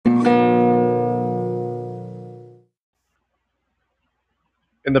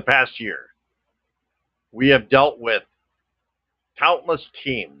in the past year. We have dealt with countless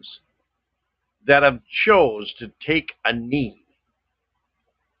teams that have chose to take a knee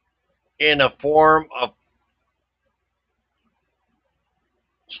in a form of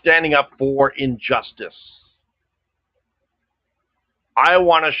standing up for injustice. I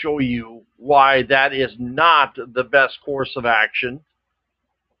want to show you why that is not the best course of action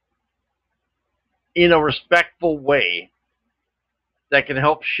in a respectful way that can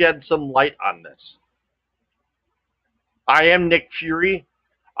help shed some light on this. I am Nick Fury.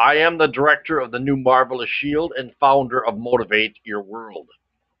 I am the director of the New Marvelous Shield and founder of Motivate Your World.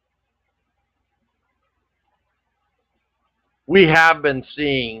 We have been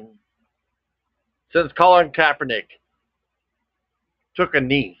seeing, since Colin Kaepernick took a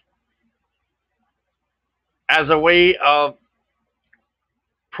knee, as a way of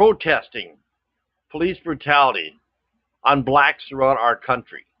protesting police brutality on blacks throughout our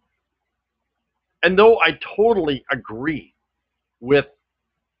country. And though I totally agree with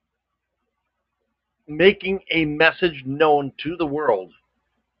making a message known to the world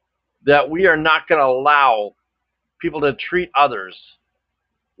that we are not going to allow people to treat others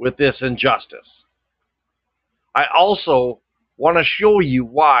with this injustice, I also want to show you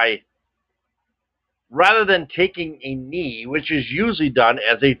why, rather than taking a knee, which is usually done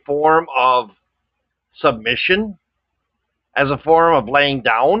as a form of submission, as a form of laying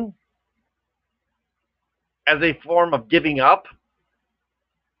down, as a form of giving up,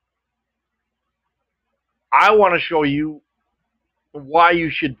 I want to show you why you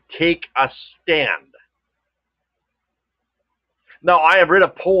should take a stand. Now, I have read a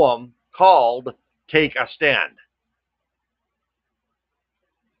poem called Take a Stand.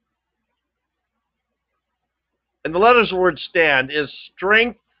 And the letters of the word stand is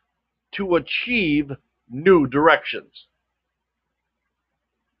strength to achieve new directions.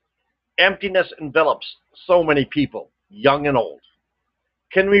 Emptiness envelops so many people, young and old.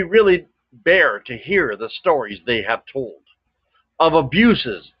 Can we really bear to hear the stories they have told of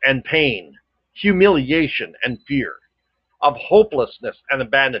abuses and pain, humiliation and fear, of hopelessness and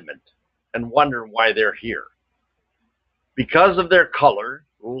abandonment, and wonder why they're here? Because of their color,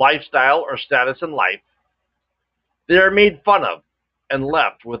 lifestyle, or status in life, they are made fun of and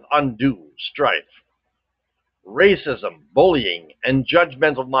left with undue strife. Racism, bullying, and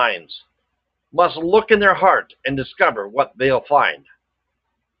judgmental minds must look in their heart and discover what they'll find.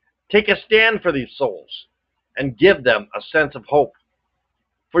 Take a stand for these souls and give them a sense of hope,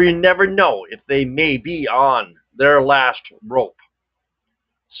 for you never know if they may be on their last rope.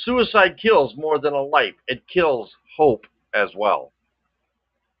 Suicide kills more than a life. It kills hope as well.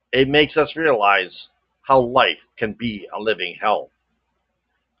 It makes us realize how life can be a living hell.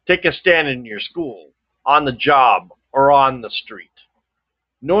 Take a stand in your school, on the job, or on the street.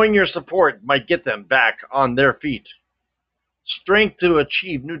 Knowing your support might get them back on their feet. Strength to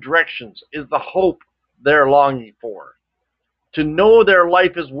achieve new directions is the hope they're longing for. To know their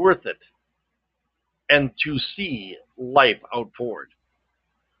life is worth it, and to see life outpoured.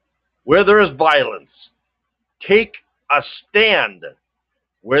 Where there is violence, take a stand.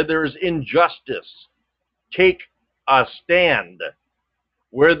 Where there is injustice, take a stand.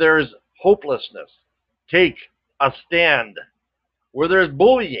 Where there is hopelessness, take a stand. Where there is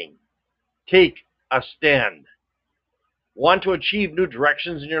bullying, take a stand. Want to achieve new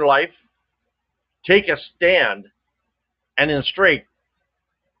directions in your life? Take a stand and in straight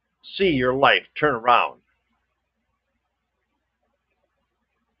see your life turn around.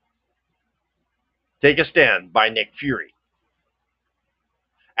 Take a Stand by Nick Fury.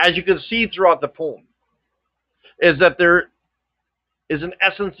 As you can see throughout the poem, is that there is an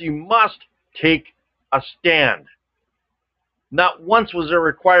essence you must take a stand. Not once was there a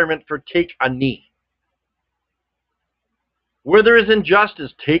requirement for take a knee. Where there is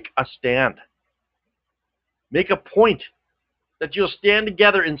injustice, take a stand. Make a point that you'll stand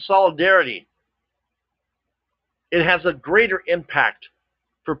together in solidarity. It has a greater impact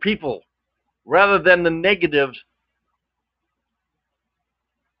for people rather than the negative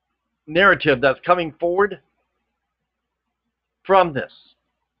narrative that's coming forward from this.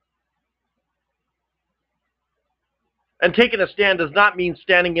 And taking a stand does not mean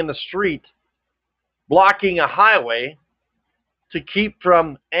standing in the street, blocking a highway to keep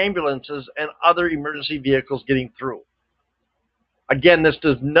from ambulances and other emergency vehicles getting through. Again, this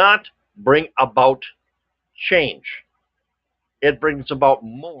does not bring about change. It brings about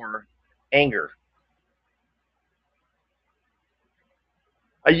more anger.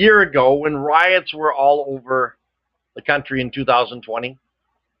 A year ago, when riots were all over the country in 2020,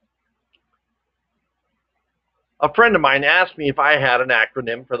 A friend of mine asked me if I had an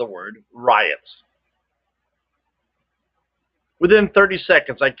acronym for the word riots. Within 30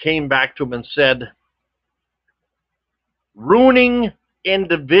 seconds, I came back to him and said, ruining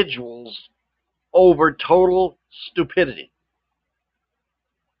individuals over total stupidity.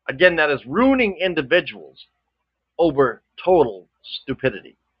 Again, that is ruining individuals over total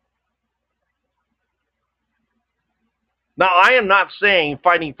stupidity. Now, I am not saying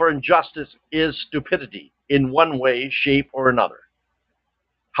fighting for injustice is stupidity in one way, shape, or another.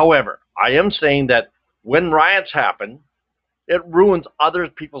 However, I am saying that when riots happen, it ruins other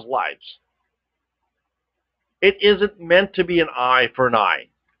people's lives. It isn't meant to be an eye for an eye,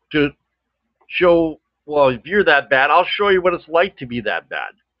 to show, well, if you're that bad, I'll show you what it's like to be that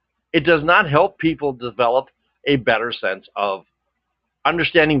bad. It does not help people develop a better sense of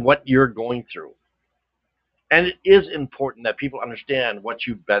understanding what you're going through. And it is important that people understand what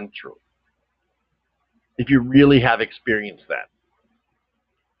you've been through, if you really have experienced that.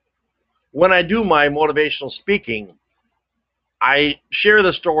 When I do my motivational speaking, I share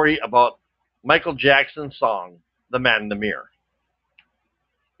the story about Michael Jackson's song, The Man in the Mirror.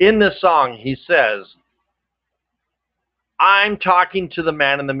 In this song, he says, I'm talking to the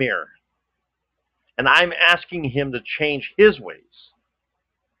man in the mirror, and I'm asking him to change his ways.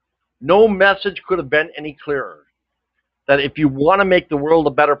 No message could have been any clearer, that if you want to make the world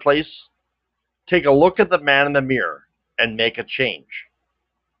a better place, take a look at the man in the mirror and make a change.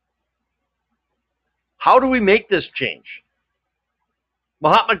 How do we make this change?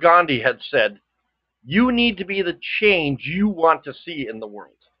 Mahatma Gandhi had said, you need to be the change you want to see in the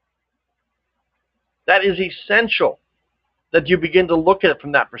world. That is essential, that you begin to look at it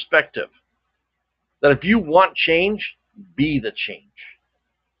from that perspective. That if you want change, be the change.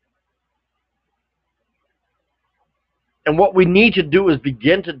 And what we need to do is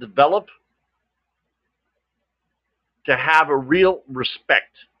begin to develop, to have a real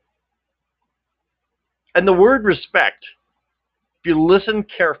respect. And the word respect, if you listen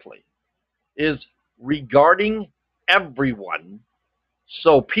carefully, is regarding everyone,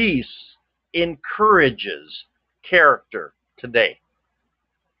 so peace encourages character today.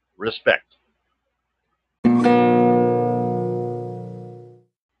 Respect.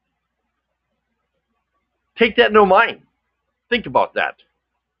 Take that into mind. Think about that.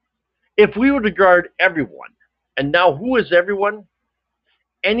 If we would regard everyone, and now who is everyone?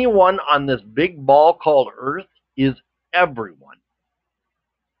 Anyone on this big ball called Earth is everyone.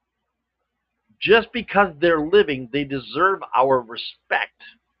 Just because they're living, they deserve our respect.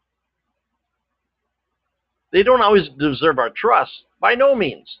 They don't always deserve our trust, by no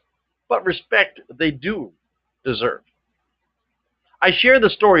means, but respect they do deserve. I share the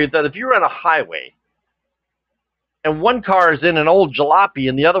story that if you're on a highway and one car is in an old jalopy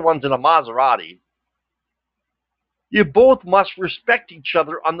and the other one's in a Maserati, you both must respect each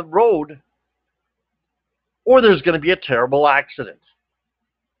other on the road, or there's going to be a terrible accident.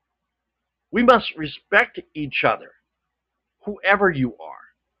 We must respect each other, whoever you are,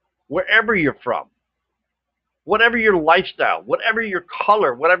 wherever you're from, whatever your lifestyle, whatever your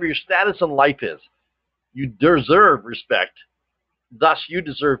color, whatever your status in life is. You deserve respect. Thus, you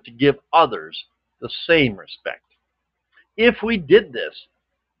deserve to give others the same respect. If we did this,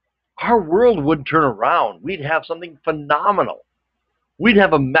 our world would turn around. We'd have something phenomenal. We'd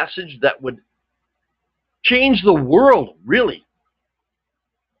have a message that would change the world, really.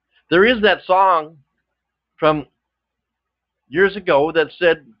 There is that song from years ago that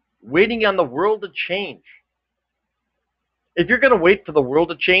said, waiting on the world to change. If you're going to wait for the world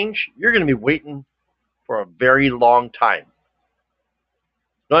to change, you're going to be waiting for a very long time.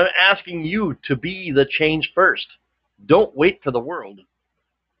 Now, I'm asking you to be the change first. Don't wait for the world.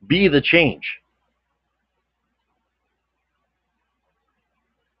 Be the change.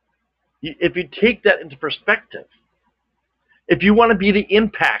 If you take that into perspective, if you want to be the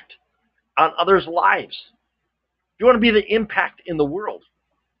impact on others' lives, if you want to be the impact in the world,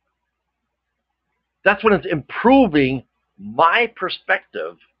 that's when it's improving my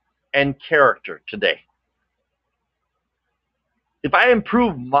perspective and character today. If I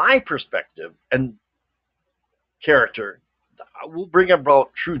improve my perspective and character, I will bring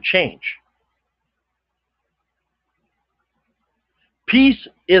about true change. Peace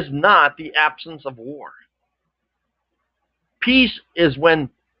is not the absence of war. Peace is when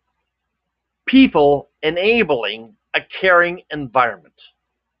people enabling a caring environment.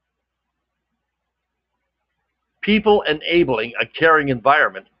 People enabling a caring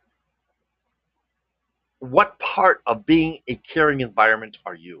environment. What part of being a caring environment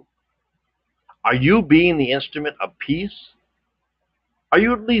are you? Are you being the instrument of peace? Are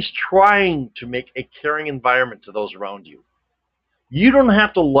you at least trying to make a caring environment to those around you? You don't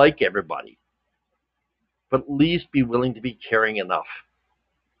have to like everybody, but at least be willing to be caring enough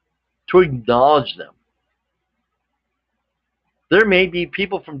to acknowledge them. There may be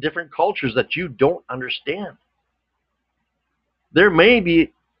people from different cultures that you don't understand. There may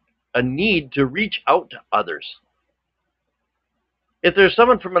be a need to reach out to others. If there's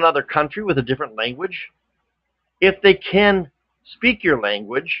someone from another country with a different language, if they can speak your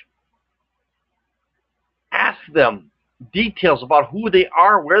language, ask them details about who they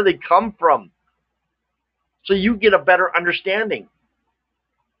are, where they come from, so you get a better understanding.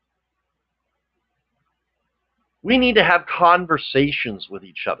 We need to have conversations with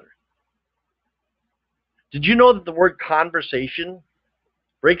each other. Did you know that the word conversation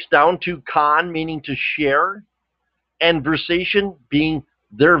breaks down to con, meaning to share, and versation being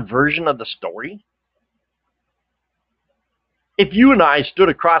their version of the story? If you and I stood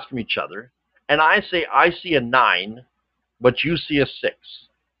across from each other, and I say I see a 9, but you see a 6,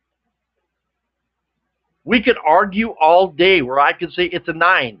 we could argue all day where I could say it's a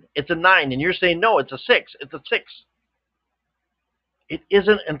 9, and you're saying no, it's a 6, it's a 6. It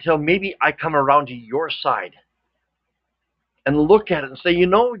isn't until maybe I come around to your side and look at it and say, you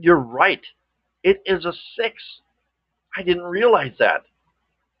know, you're right. It is a 6. I didn't realize that.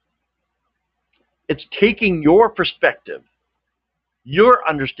 It's taking your perspective, your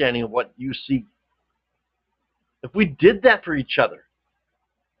understanding of what you see. If we did that for each other,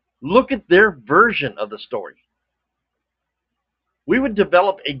 look at their version of the story, we would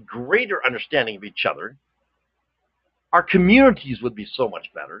develop a greater understanding of each other. Our communities would be so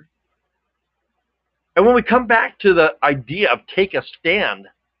much better. And when we come back to the idea of take a stand,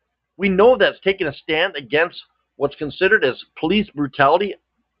 we know that's taking a stand against what's considered as police brutality.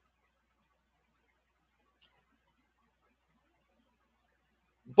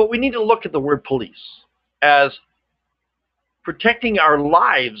 But we need to look at the word police as protecting our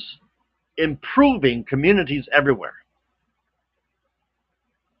lives, improving communities everywhere.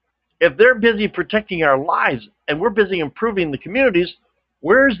 If they're busy protecting our lives and we're busy improving the communities,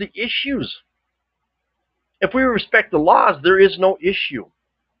 where's the issues? If we respect the laws, there is no issue.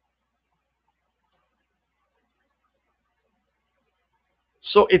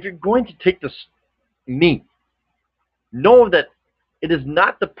 So if you're going to take this knee, know that it is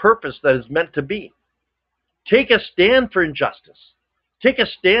not the purpose that is meant to be. Take a stand for injustice. Take a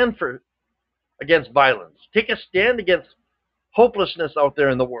stand against violence. Take a stand against hopelessness out there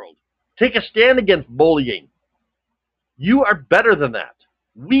in the world. Take a stand against bullying. You are better than that.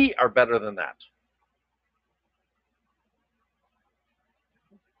 We are better than that.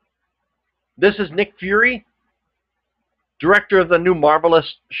 This is Nick Fury, director of the new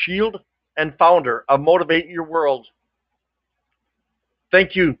Marvelous Shield and founder of Motivate Your World.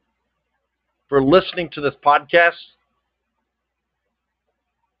 Thank you for listening to this podcast.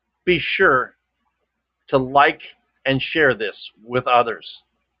 Be sure to like and share this with others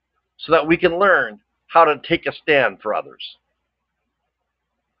so that we can learn how to take a stand for others.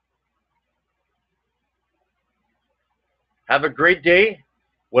 Have a great day,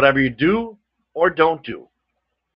 whatever you do or don't do.